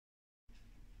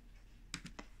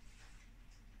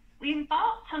We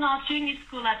embarked on our junior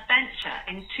school adventure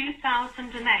in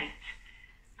 2008,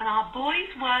 and our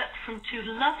boys worked from two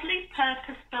lovely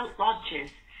purpose-built lodges,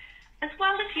 as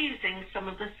well as using some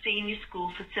of the senior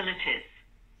school facilities.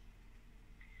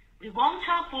 We want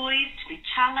our boys to be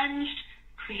challenged,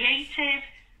 creative,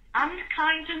 and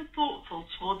kind and thoughtful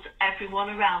towards everyone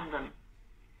around them.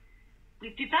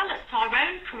 We've developed our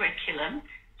own curriculum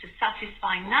to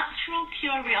satisfy natural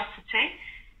curiosity,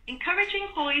 encouraging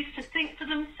boys to think for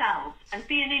themselves and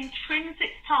be an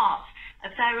intrinsic part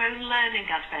of their own learning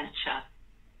adventure.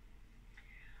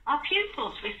 Our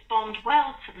pupils respond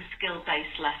well to the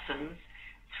skill-based lessons,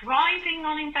 thriving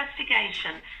on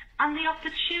investigation and the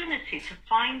opportunity to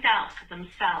find out for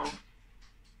themselves.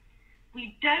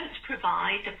 We don't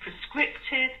provide a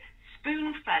prescriptive,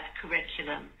 spoon-fed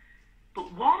curriculum,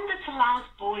 but one that allows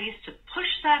boys to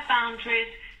push their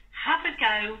boundaries, have a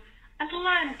go, and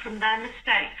learn from their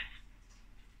mistakes.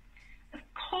 Of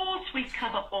course we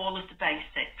cover all of the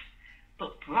basics,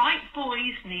 but bright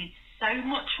boys need so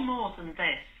much more than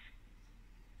this.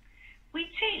 We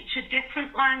teach a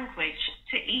different language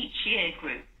to each year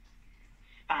group.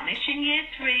 Spanish in Year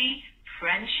 3,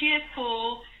 French Year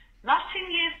 4, Latin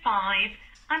Year 5,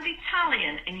 and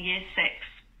Italian in Year 6.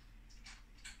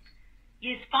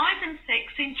 Years 5 and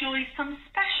 6 enjoy some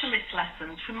specialist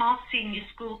lessons from our senior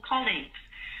school colleagues,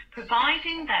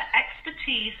 providing their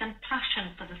expertise and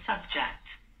passion for the subject.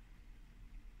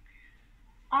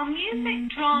 Our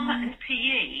music, drama and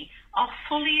PE are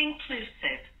fully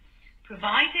inclusive,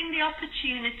 providing the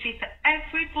opportunity for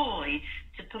every boy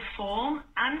to perform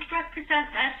and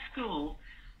represent their school,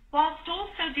 whilst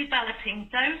also developing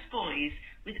those boys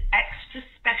with extra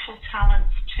special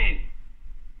talents too.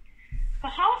 For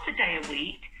half a day a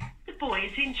week, the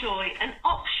boys enjoy an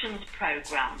options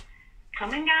programme,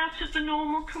 coming out of the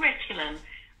normal curriculum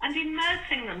and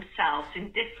immersing themselves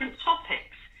in different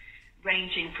topics,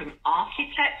 ranging from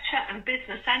architecture and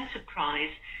business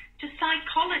enterprise to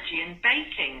psychology and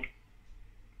baking,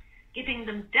 giving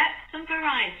them depth and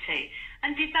variety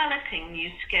and developing new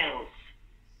skills.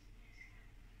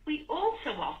 We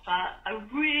also offer a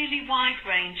really wide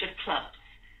range of clubs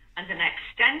and an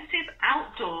extensive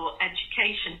outdoor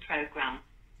education programme.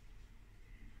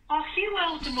 Our Hugh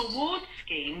Oldham Award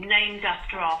scheme, named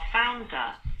after our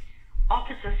founder,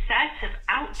 offers a set of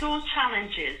outdoor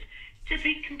challenges to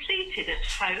be completed at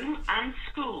home and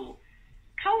school,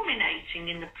 culminating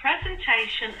in the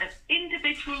presentation of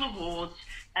individual awards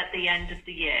at the end of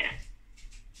the year.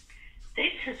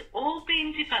 This has all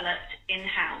been developed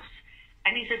in-house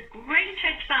and is a great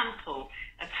example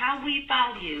of how we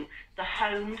value the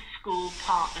home-school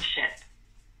partnership.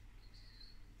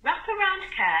 Wraparound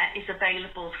care is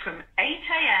available from 8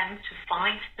 a.m. to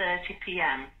 5:30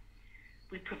 p.m.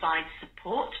 We provide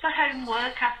support for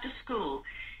homework after school,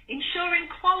 ensuring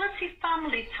quality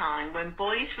family time when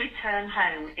boys return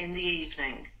home in the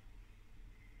evening.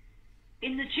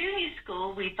 In the junior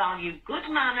school, we value good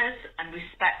manners and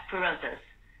respect for others.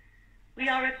 We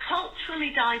are a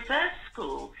culturally diverse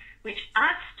school which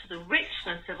adds to the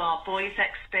richness of our boys'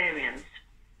 experience.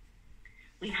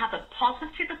 We have a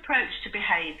positive approach to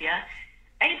behaviour,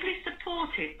 ably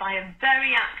supported by a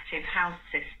very active house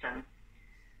system.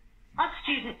 Our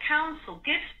student council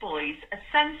gives boys a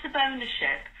sense of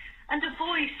ownership and a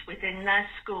voice within their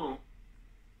school.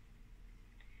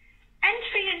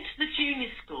 Entry into the junior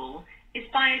school is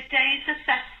by a day's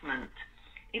assessment,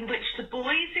 in which the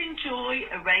boys enjoy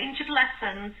a range of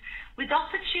lessons with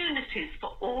opportunities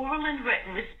for oral and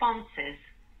written responses.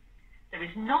 There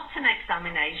is not an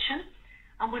examination,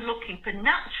 and we're looking for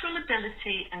natural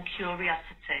ability and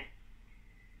curiosity.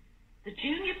 The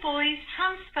junior boys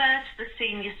transfer to the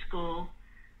senior school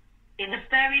in a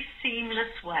very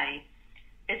seamless way,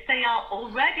 as they are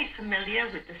already familiar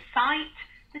with the site,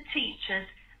 the teachers,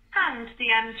 and the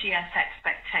MGS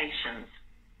expectations.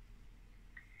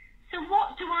 So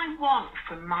what do I want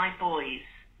from my boys?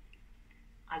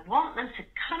 I want them to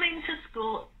come into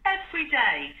school every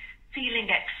day feeling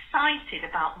excited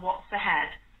about what's ahead,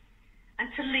 and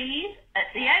to leave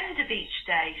at the end of each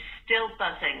day still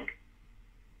buzzing.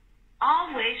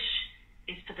 Our wish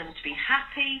is for them to be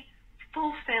happy,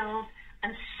 fulfilled,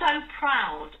 and so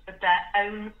proud of their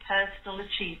own personal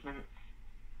achievements.